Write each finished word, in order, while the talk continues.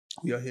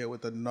We are here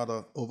with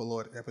another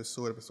Overlord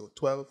episode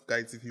 12.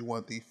 Guys, if you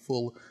want the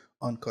full,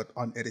 uncut,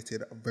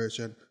 unedited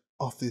version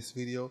of this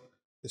video,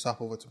 just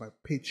hop over to my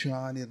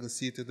Patreon. You can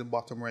see it in the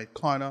bottom right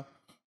corner.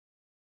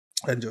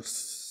 And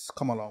just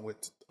come along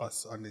with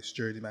us on this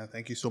journey, man.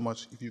 Thank you so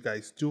much if you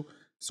guys do.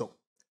 So,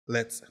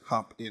 let's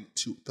hop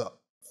into the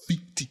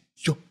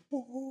video.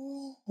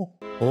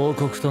 王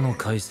国との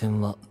開戦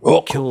は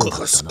王今国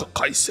日だと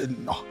開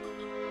戦の。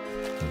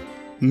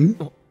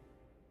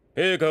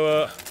陛下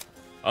は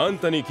あん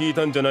たに聞い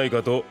たんじゃない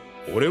かと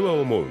俺は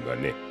思うが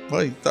ね。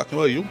はい、talking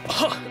about you.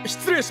 は、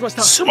失礼しまし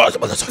た。すませ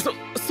ん、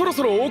そろ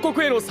そろ王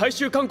国への最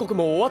終勧告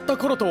も終わった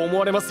頃と思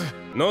われます。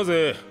な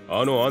ぜ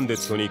あのアンデ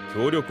ッドに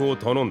協力を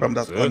頼んだん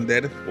です？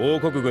王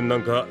国軍な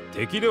んか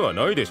敵では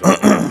ないでしょ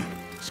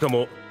う。しか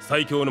も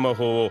最強の魔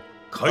法を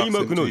開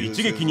幕の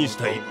一撃にし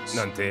たい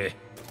なんて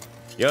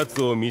や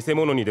つを見せ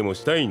物にでも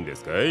したいんで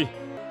すかい？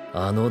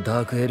あの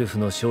ダークエルフ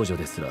の少女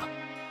ですら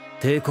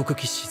帝国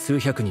騎士数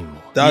百人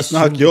も That's 一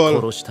瞬で not girl.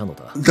 殺したの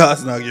だ。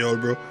 That's not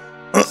girl, bro.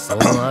 そ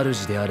の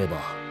主であれば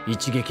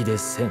一撃で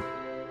1000。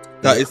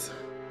That is.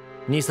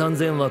 2、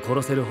3000は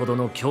殺せるほど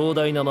の強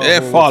大な魔法を They're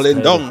使え falling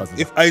る down. はず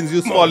If だ。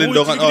 Ainsley's falling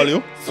down and all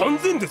you.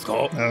 3000ですか？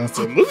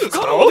不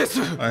可能です。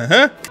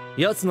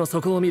奴の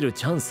底を見る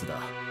チャンスだ。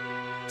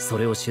そ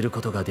れを知る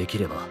ことができ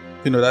れば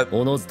You know that?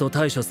 おのずと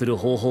対処する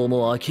方法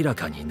も明ら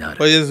かにな But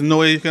る。 there's no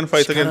way you can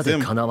fight 力 against で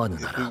him. かなわぬ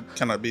な You ら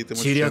cannot beat him with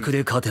知略 strength.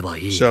 で勝てば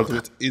いいの Shove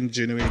だ。 with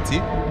ingenuity.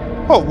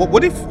 Oh,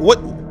 what if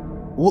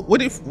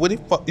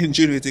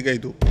ingenuity guy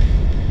do?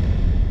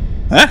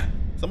 Huh?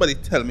 Somebody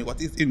tell me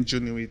what is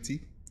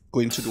ingenuity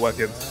going to do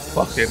against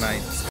fucking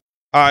Knights?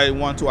 I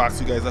want to ask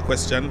you guys a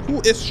question.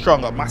 Who is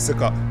stronger,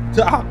 Massacre?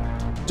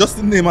 Just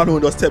the name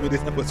alone just tell me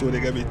this episode they're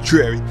gonna be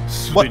dreary.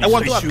 But I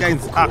want to ask you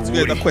guys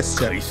a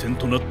question.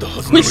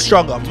 Who is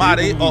stronger,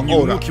 Mari or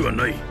Oda?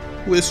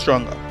 Who is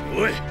stronger?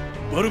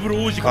 Has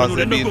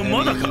there been any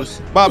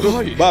news?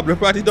 Barbara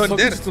party done 昨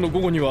dead. 日の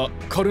午後には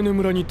カルネ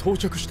村に到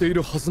着してい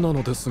るはずな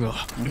のですが。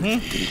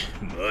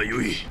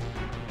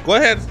Go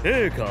ahead.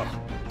 陛下、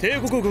帝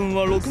国軍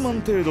は6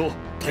万程度、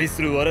対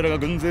する我らが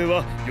軍勢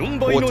は4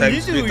倍の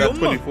24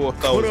万。こ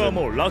れは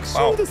もう楽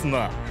勝です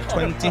な。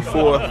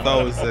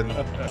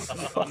24,000.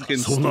 Fucking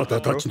そなた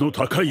たちの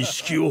高い意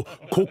識を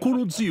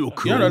心強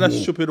く You're 思う。 not a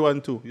stupid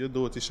one too. You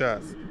dirty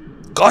shots.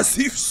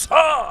 Gossip, sir.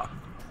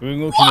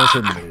 動きませ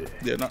んね。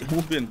 They're not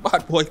moving.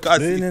 Bad boy, 例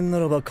gossip. 年な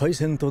らば開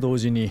戦と同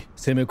時に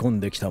攻め込ん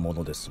できたも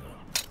のです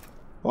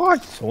が、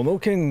 What? その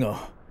剣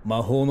が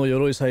魔法の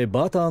鎧さえ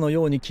バターの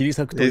ように切り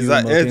裂くという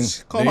魔剣、 Razor レ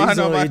edge. ー Come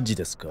ザ on, ー man. エッジ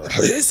ですか。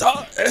 Razor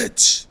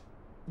edge.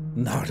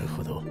 なる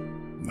ほど。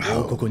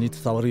王国に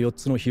伝わる4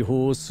つの秘宝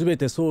をすべ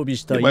て装備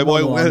した My 今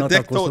boy のあ well なた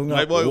decked こそ out. が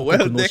My boy 王 well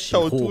国の decked 至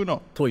out 宝 too,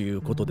 no. とい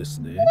うことで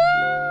すね。いや、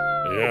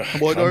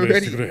 Boy, 勘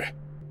弁して already. くれ。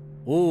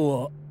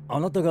王はあ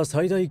なたが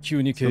最大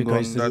級に警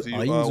戒するア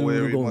インズウ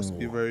ルゴンを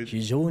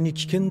非常に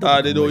危険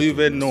だと They 考 don't えてい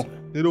even ま know. す。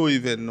 They don't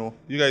even know.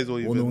 You guys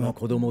don't 己 even が know.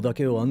 子供だ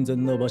けを安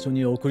全な場所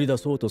に送り出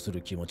そうとする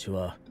気持ち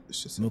は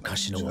It's just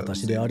昔の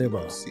私であれ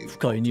ば不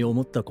快に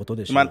思ったこと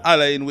でしょ Man う。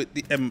 allying with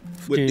the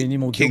不敬に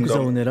も玉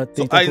座を kingdom. 狙っ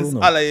てい So た頃 Ain's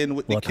の allying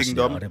with the 私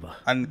であれ kingdom ば。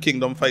 and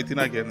kingdom fighting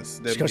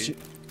against しか them. し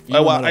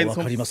I 今 want なら Ain's わ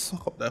かり to ます。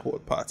 fuck up that whole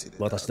party.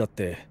 私だっ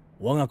て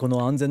我が子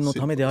の安全の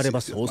ためであれば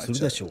そうする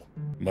でしょう。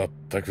まっ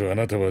たくあ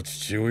なたは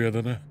父親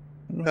だな。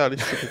 Yeah, this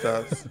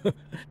stupid ass.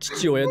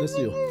 父親で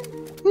すよ。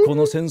こ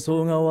の戦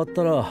争が終わっ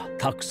たら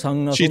たくさ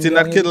ん遊ん Treating で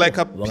あ that げ kid る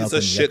like a と我が piece 子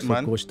of に shit, 約 man.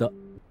 束をした。 Up,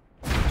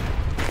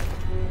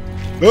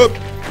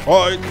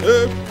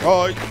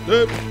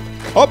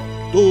 up,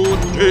 to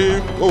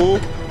Chico,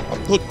 up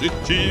to the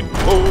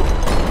Chico.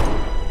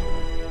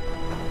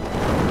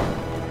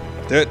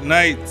 Dead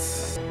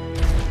Knights.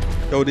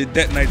 Yo, the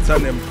Dead Knights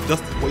on them.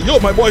 Just, yo,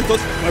 my boy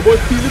Felix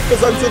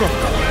Casantino.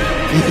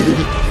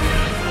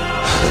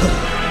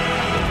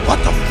 What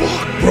the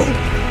fuck, bro?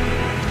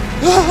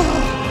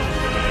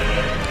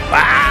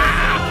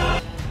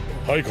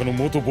 配下の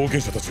元冒険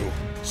者たちを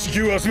至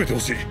急集めてほ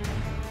しい。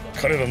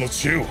彼らの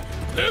知恵を。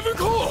レブ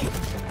コ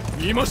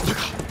見ました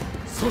か。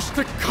そし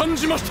て感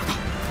じましたか。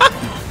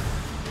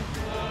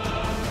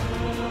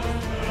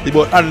 The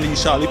boy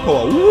unleash all the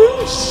power.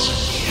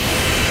 Whoosh.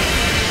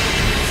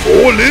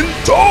 Falling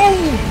down.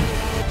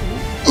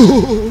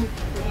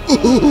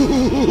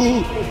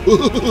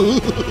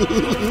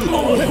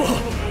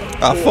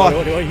 Ah, fuck. 我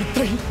々は一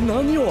体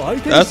何を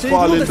相手に That's している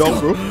の falling ですか。 down,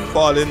 bro.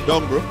 Falling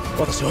down, bro.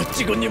 私は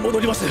自軍に戻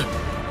ります。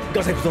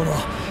ガゼク殿は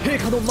陛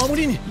下の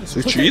守りに。 Retreat? そ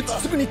して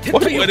すぐに撤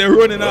What? 退 Were を。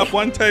 they running off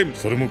one time?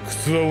 それも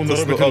靴輪を並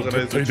Just べ the ての撤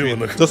organized 退では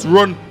な retreat. く。 Just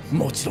run.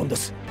 もちろんで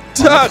す。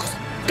 Dog.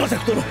 ガゼ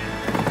ク殿。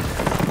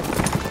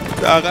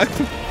 Dog.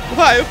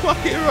 Why you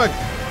fucking run?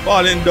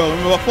 Falling down.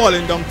 Remember,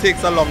 falling down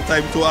takes a long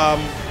time to いな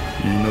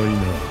いな。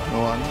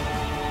 No one.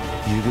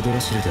 ユグド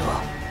ラシルで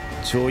は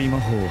超位魔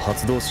法を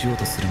発動しよう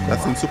とする者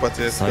That's in は Super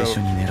Test. 最初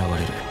に狙わ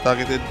れる。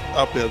 Targeted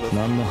up here. Though.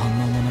 何の反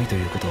応もないと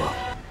いうことは、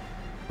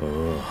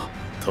あ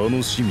あ、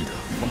楽しみだ。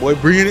 My boy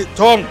bringing it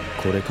down.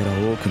 これから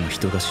多くの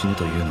人が死ぬ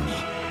というのに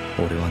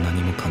俺は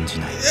何も感じ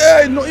ない。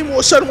 Yeah, no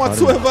emotion あるのは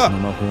whatsoever. この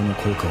魔法の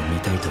効果を見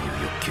たいという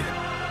欲求、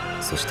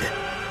そして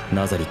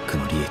ナザリック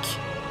の利益。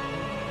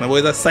 My boy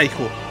is a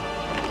psycho.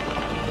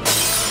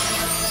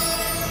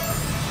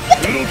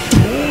 黒き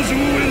登場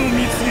への貢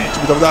ぎ。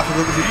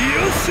イ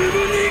ヤシブ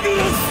ニグ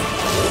ラス。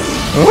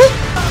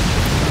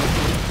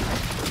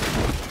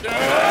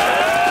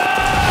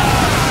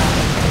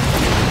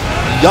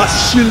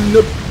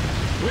Yashil.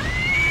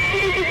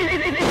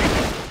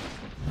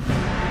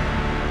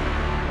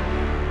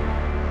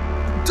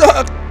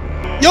 Dog.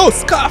 Yo,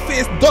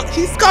 Scarface. Dog.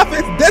 He's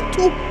Scarface dead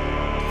too.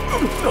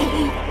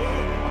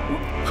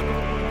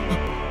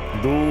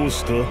 どう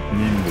した忍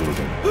者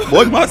だ。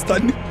Boy, master.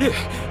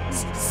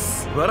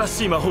 素晴ら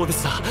しい魔法で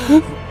した。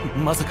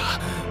まさか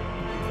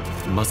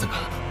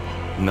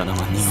7万人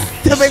を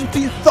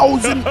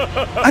 70,000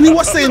 and he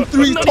was saying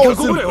 3,000.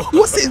 He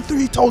was saying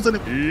 3,000.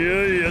 いや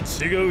いや違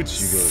う。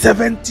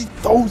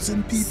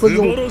 70,000 people. 素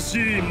晴らし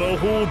い魔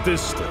法で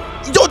した。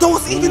 Yo, that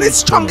was even his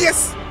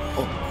strongest.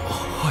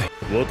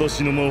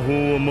 私の魔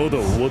法はまだ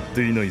終わっ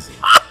ていないぞ。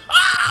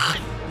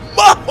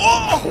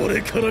こ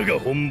れからが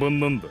本番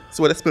なんだ。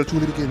 So where the spell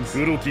truly begins.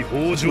 黒き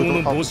北条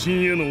の母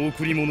神への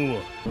贈り物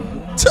は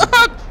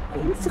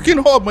Freaking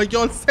hard, my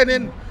girl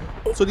sending.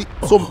 So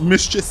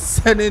mistress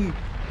sending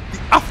the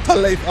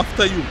afterlife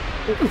after you.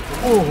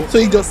 So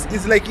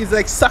it's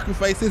like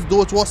sacrifices.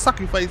 Those were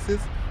sacrifices.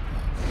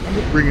 And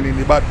they're bringing in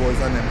the bad boys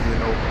and them, you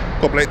know.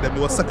 Couple like them,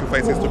 they were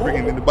sacrifices to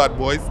bring in the bad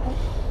boys.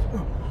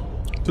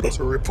 To just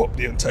rip up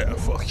the entire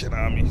fucking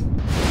army.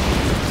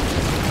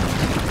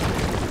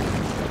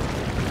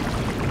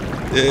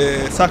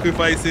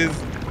 Sacrifices,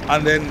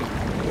 and then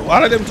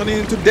one of them turning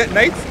into death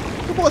knights.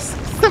 It was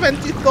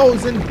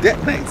 70,000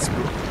 death knights,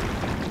 bro.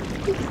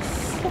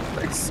 Fuck,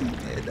 I see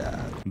that.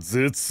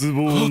 絶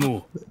望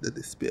の The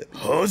despair.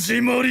 始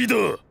まりだ。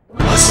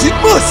始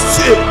ま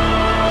せ。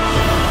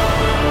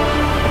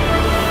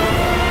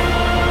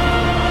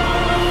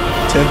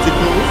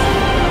Tentacles.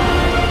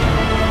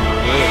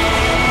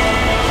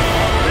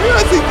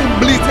 I think they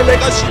bleeding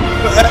like a sheep.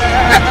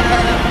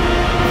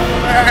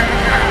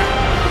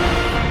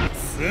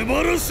 素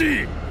晴ら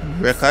しい。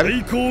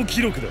最高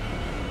記録だ。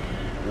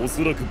お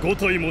そらく5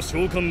体も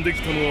召喚で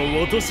きたの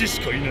は私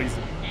しかいないぞ。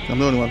や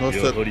は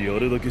りあ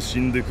れだけ死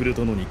んでくれ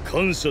たのに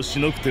感謝し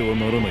なくては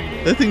ならない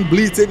な。I think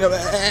bleeding.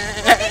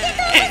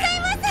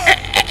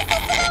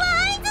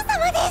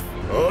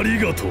 あり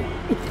がとう。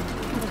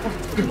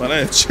今回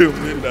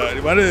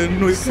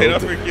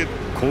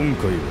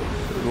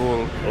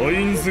はアイ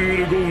ンズー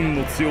ルゴウン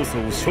の強さ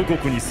を諸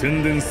国に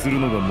宣伝する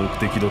のが目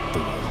的だった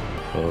が、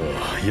あ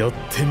あ、やっ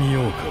てみ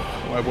ようか。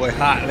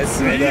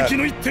追撃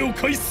の一手を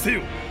開始せ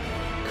よ。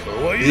可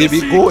愛らし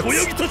い子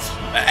ヤギたち。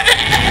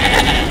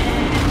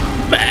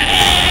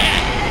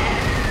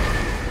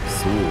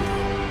そうだ、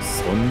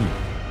3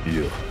人、いや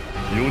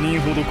4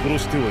人ほど殺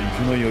してはい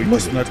けない相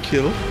手だ。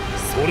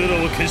それらは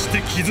決し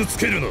て傷つ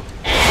けるな。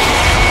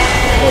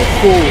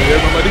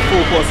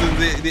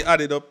They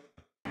added up.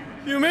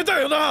 夢だ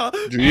よな。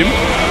 Dream?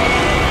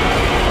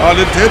 All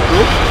the dead,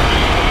 bro.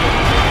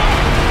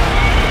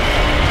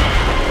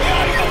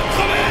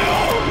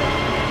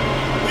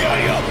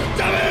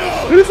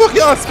 Where the fuck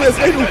y'all space?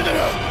 I know.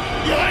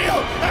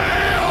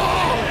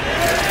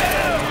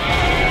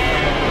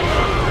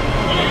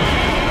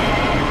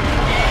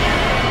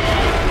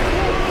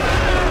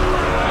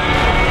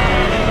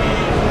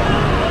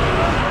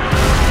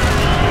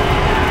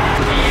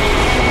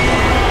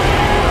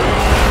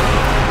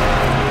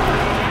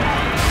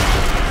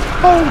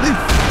 Holy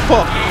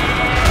fuck!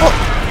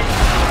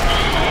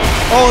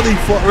 All the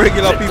fuck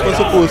regular people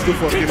supposed to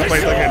fucking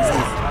fight against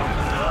this.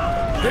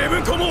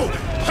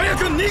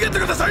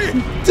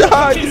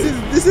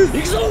 This is the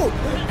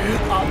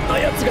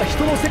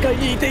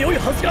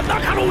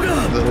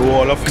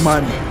wall of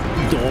man.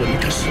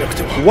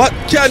 What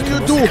can you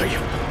do?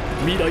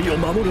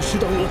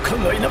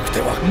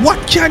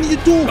 What can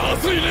you do?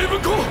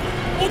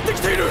 What the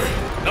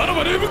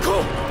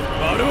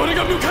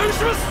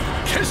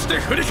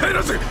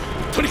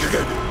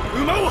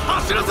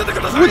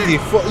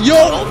fuck? Yo,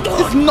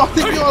 there's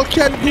nothing y'all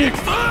can do.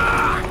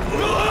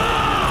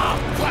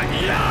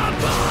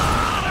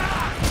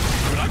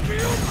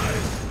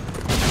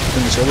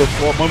 Look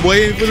for my boy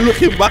ain't even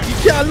looking back. He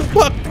can't look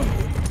back.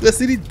 Let's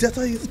see the death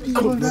of his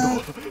people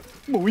now.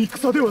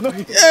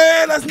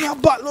 Yeah, that's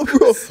not battle,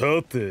 bro.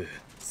 さて、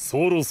そ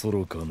ろそ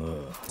ろかな。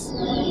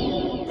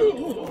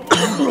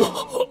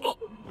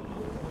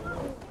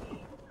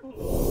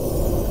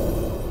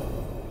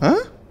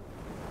Huh?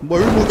 Boy,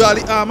 remove all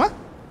the armor?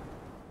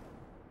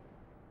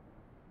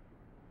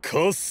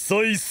 喝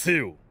采せ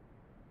よ。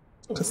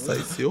喝采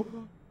せよ。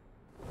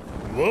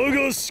我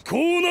が至高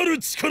なる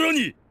力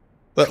に。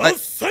喝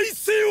采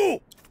せよ。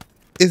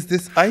 Is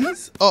this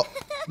Ainz? Oh,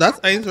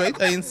 that's Ainz, right?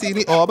 I ain't seen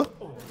the orb.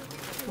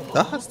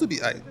 That has to be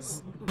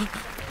Ainz.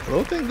 I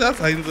don't think that's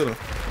Ainz, you know.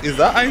 Is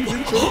that Ainz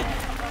in show?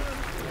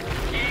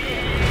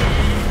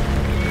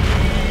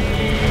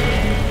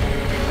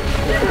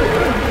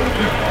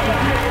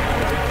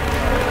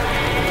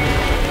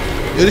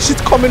 Yo, this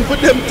shit's coming for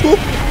them too.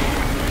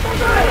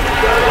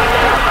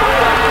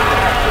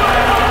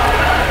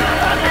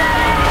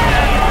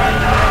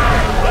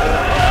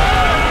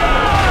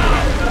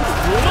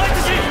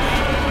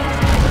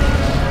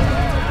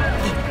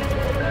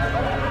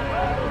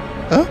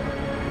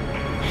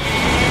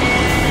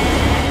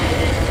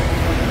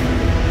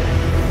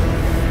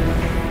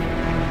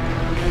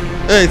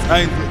 Hey, it's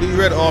the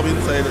red arm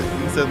inside the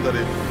center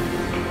there.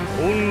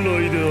 本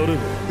来であれ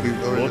ば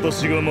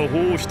私が魔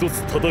法を一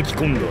つ叩き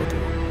込んだ後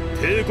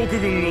帝国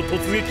軍が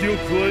突撃を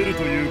加える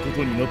というこ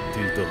とになって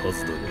いたは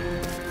ずだが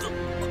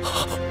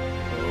あ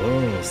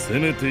あ攻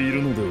めてい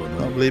るのでは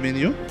ない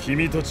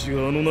君たち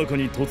があの中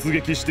に突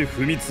撃して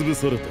踏み潰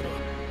されたら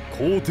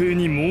皇帝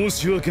に申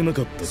し訳な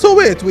かった。 So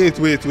wait.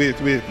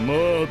 まあ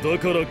だ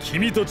から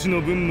君たちの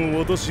分も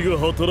私が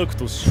働く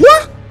とし。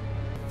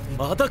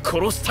まだ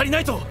殺し足りな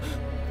いと。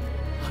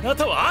あな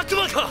たは悪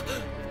魔か。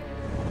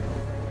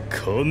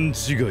勘違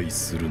い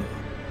するな。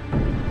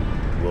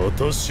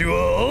私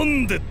はア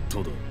ンデッ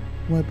ドだ。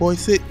My boy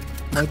say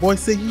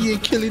he ain't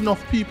killing enough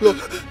people.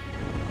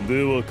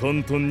 では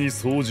簡単に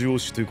掃除を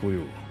してこ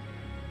よ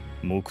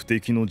う。目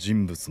的の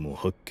人物も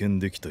発見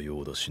できた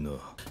ようだしな。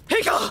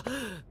陛下、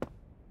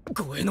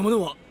護衛の者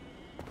は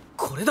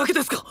これだけ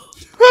ですか。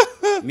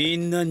み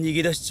んな逃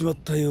げ出しちまっ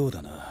たよう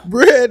だな。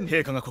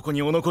陛下がここ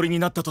にお残りに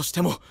なったとし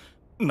ても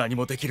何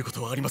もできるこ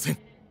とはありません。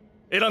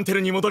エランテ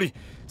ルに戻り、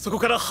そこ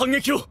から反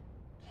撃を。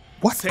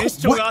戦士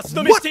長が足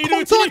止めしている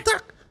うちに。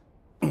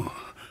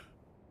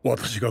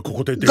私がこ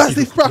こででき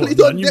ることは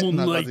何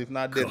もない。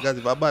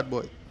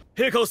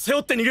陛下を背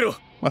負って逃げろ。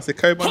お前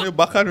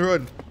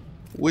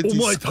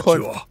たち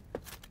は。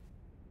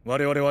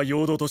我々は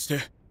陽動として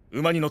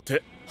馬に乗っ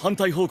て反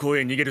対方向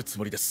へ逃げるつ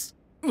もりです。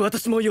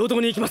私も陽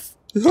動に行きます。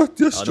あの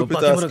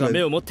化け物が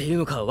目を持っている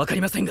のかは分か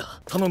りません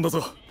が、頼んだ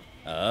ぞ。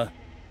ああ。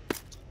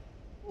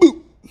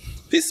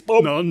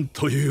なん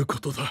というこ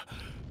とだ。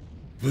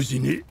無事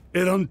に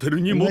エランテ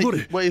ルに戻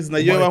れ。それは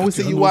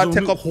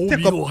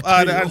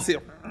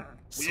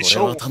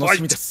楽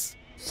しみです。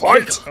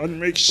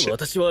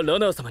私はラ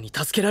ナー様に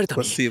助けられた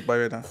のに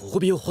褒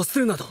美を欲す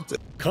るなど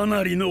か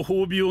なりの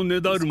褒美を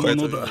ねだるも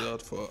のだ。グ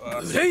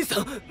レイ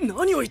さん、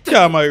何を言って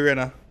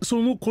そ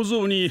の小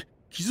僧に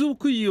貴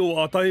族位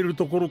を与える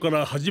ところか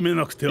ら始め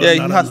なくてはな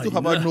らない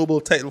な。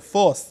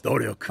努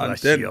力は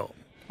しよう。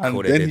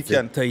これで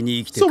絶対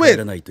に生きて帰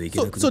らないといけ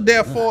なくなる。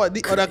So therefore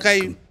the other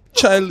guy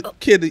child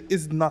kid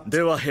is not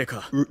では陛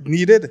下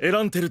needed. エ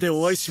ランテルで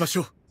お会いしまし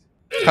ょう。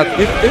If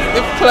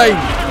Klein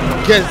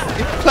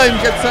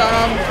gets a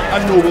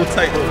noble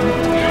title,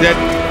 then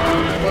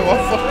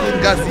what fucking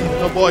Gazi,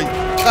 no boy.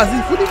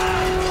 Gazi for this.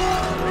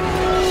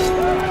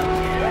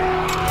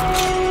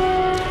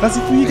 Gazi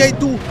for you guys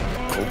do.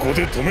 ここ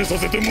で止めさ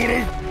せてもらう。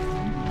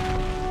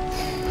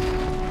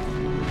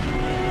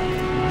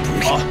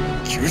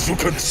急所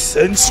感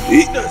sense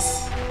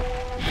weakness.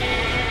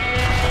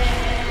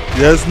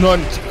 There's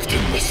none.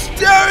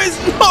 There is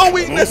no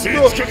weakness,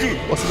 bro.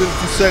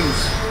 Possibility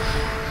sense.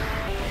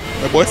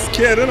 My boy's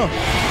scared, you know.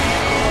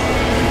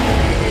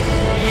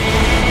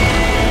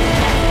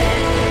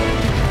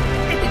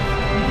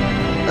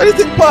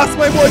 Anything past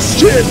my boy's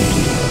chin.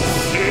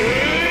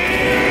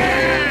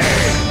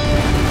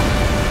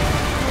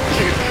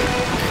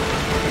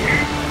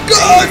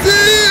 Got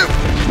him!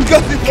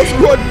 Got him, just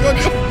run your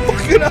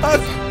fucking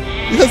ass.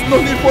 There's no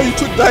need for you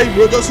to die,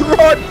 bro. Just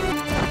run.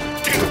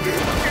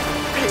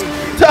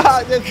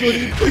 There's no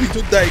need for you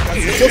to die,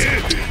 guys. Just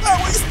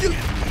we're still.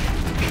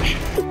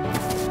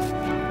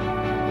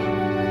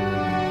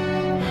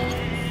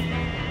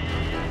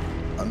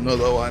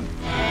 Another one.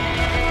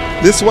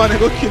 This one I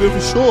go kill him for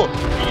sure.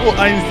 Oh,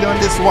 Ein's on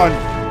this one.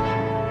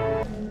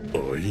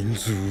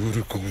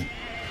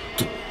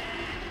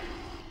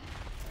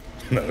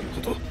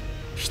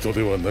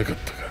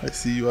 I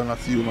see you and I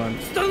see you, man.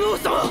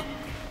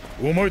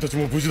 お前たち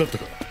も無事だった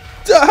か。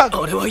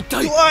あれは一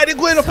体。Why are they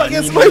going up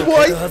against my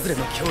boy?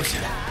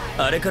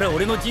 あれから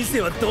俺の人生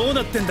はどう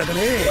なってんだか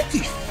ね。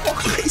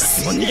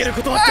逃げる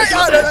ことはでき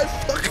ません。I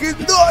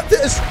fucking know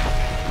this.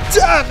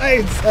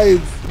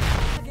 Ein's.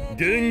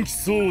 元気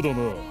そうだ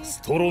な、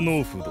ストロノ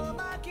ーフ殿。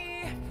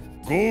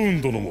ゴー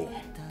ン殿も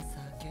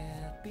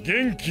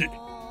元気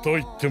と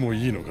言っても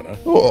いいのかな。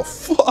Oh,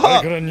 fuck.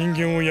 だから人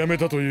間をやめ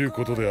たという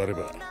ことであれ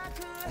ば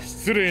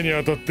失礼に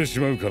当たって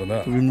しまうから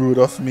な。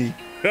Remove off me.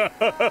 あ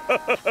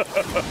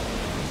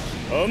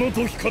の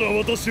時から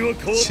私は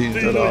変わってい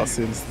ない。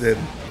since then.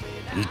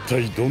 一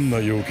体どんな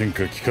要件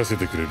か聞かせ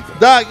てくれるか。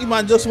Dog,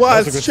 man just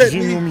was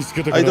threatening.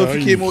 I don't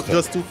think he came out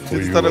just to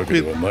start a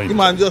pit.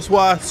 Man just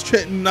was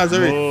threatening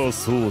Nazareth. ああ、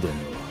そうだな。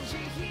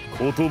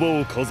言葉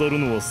を飾る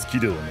のは好き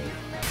ではない。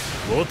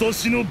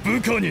私の部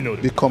下にな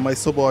る。Become my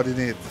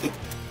subordinate.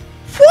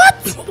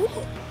 What?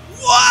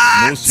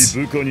 もし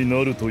部下に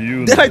なるとい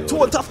うの Then I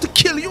don't have to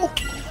kill you.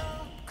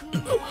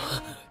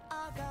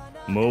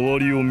 周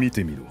りを見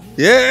てみろ。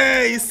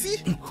Yeah, you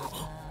see?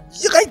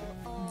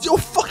 You're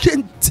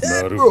fucking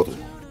dead, bro.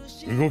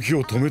 動き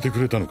を止めて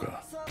くれたの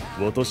か。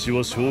私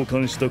は召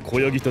喚した子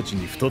ヤギたち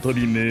に再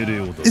び命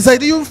令を出す。その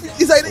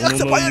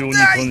内容に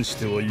関し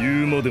ては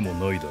言うまでも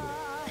ないだろう。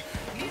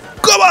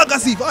Come on,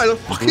 Gazi, I'll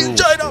fucking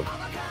join up.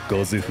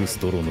 ガゼフ・ス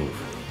トロノー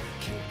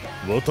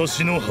フ、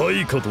私の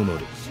配下とな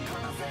る。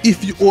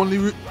If you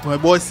only my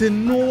boy say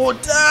no,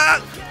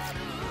 dad.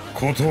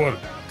 断る。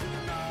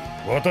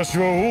私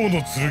は王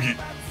の剣。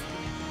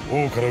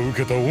王から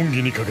受けた恩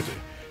義にかけて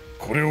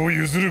これを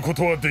譲るこ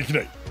とはできな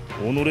い。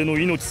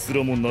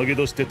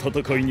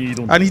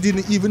And he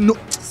didn't even know.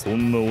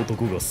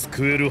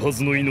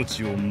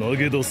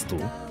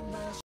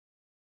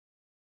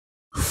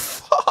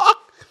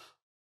 Fuck!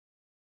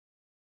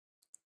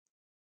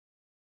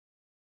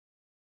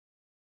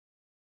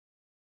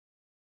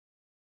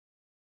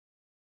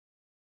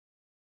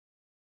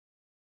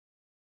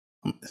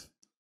 What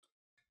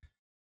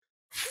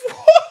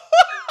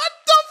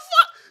the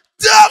fuck?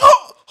 Damn!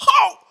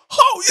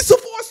 How you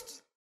supposed to?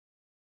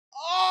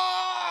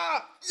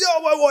 Yo,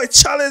 my boy,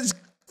 challenge.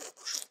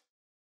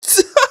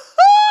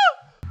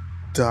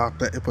 Dog,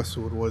 that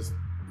episode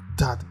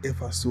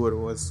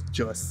was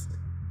just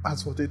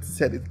as what it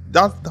said.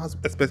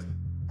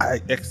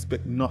 I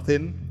expect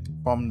nothing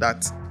from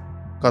that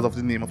because of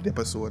the name of the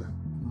episode.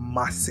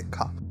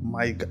 Massacre.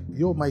 My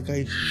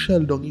guy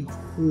shelled down the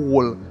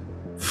whole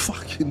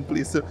fucking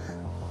place.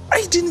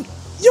 Why the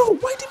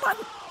man?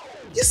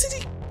 You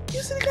see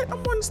the kind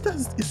of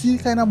monsters? You see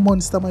the kind of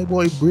monster my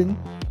boy bring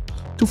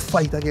to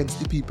fight against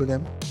the people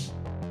them?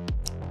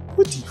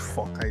 What the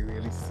fuck? I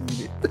really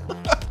seen it.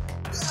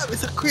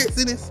 It's a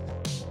craziness.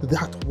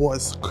 That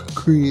was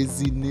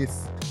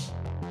craziness.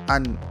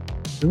 And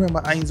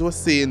remember, Ainz was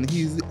saying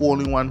he's the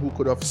only one who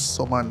could have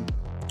summoned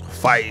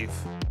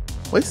 5.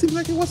 Well, it seems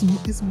like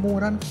it's more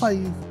than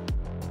 5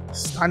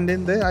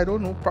 standing there. I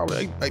don't know.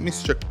 Probably I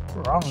mischecked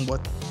wrong,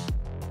 but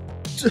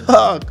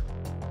dog.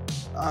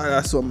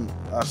 That's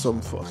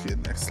some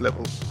fucking next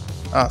level.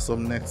 That's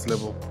some next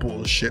level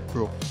bullshit,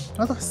 bro.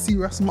 That's a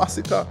serious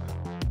massacre.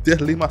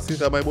 Deadly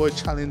massacre. My boy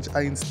challenged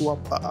Ainz to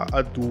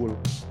a duel.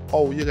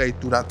 Oh, you guys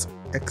do that?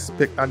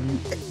 Expect, and you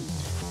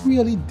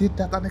really did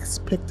that and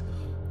expect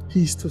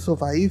he's to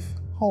survive?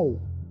 How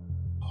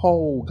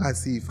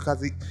Gazif?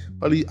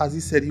 Well, as he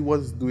said, he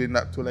was doing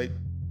that to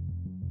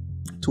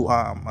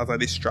as a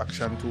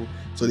distraction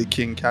so the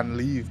king can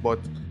leave, but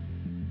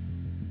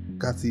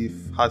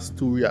Gazif has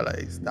to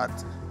realize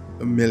that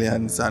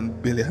millions and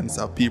billions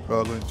of people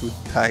are going to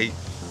die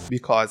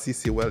because he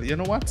said, well, you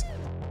know what?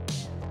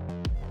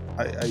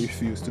 I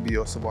refuse to be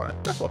your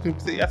subordinate. That's what people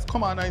say. Yes,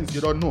 come on, Ainz,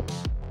 you don't know.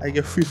 I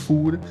get free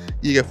food,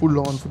 you get full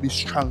on to be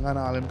strong and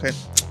all them kind.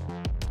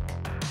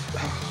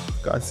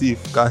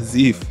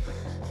 Gazif.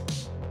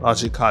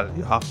 Logical.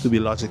 You have to be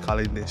logical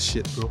in this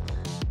shit, bro.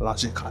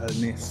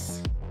 Logicalness.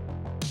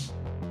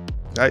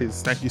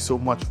 Guys, thank you so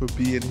much for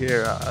being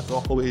here. As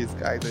always,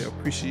 guys, I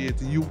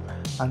appreciate you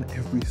and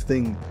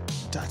everything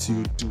that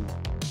you do.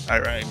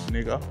 Alright,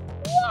 nigga.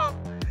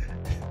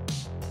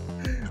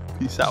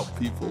 Peace out,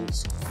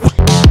 peoples.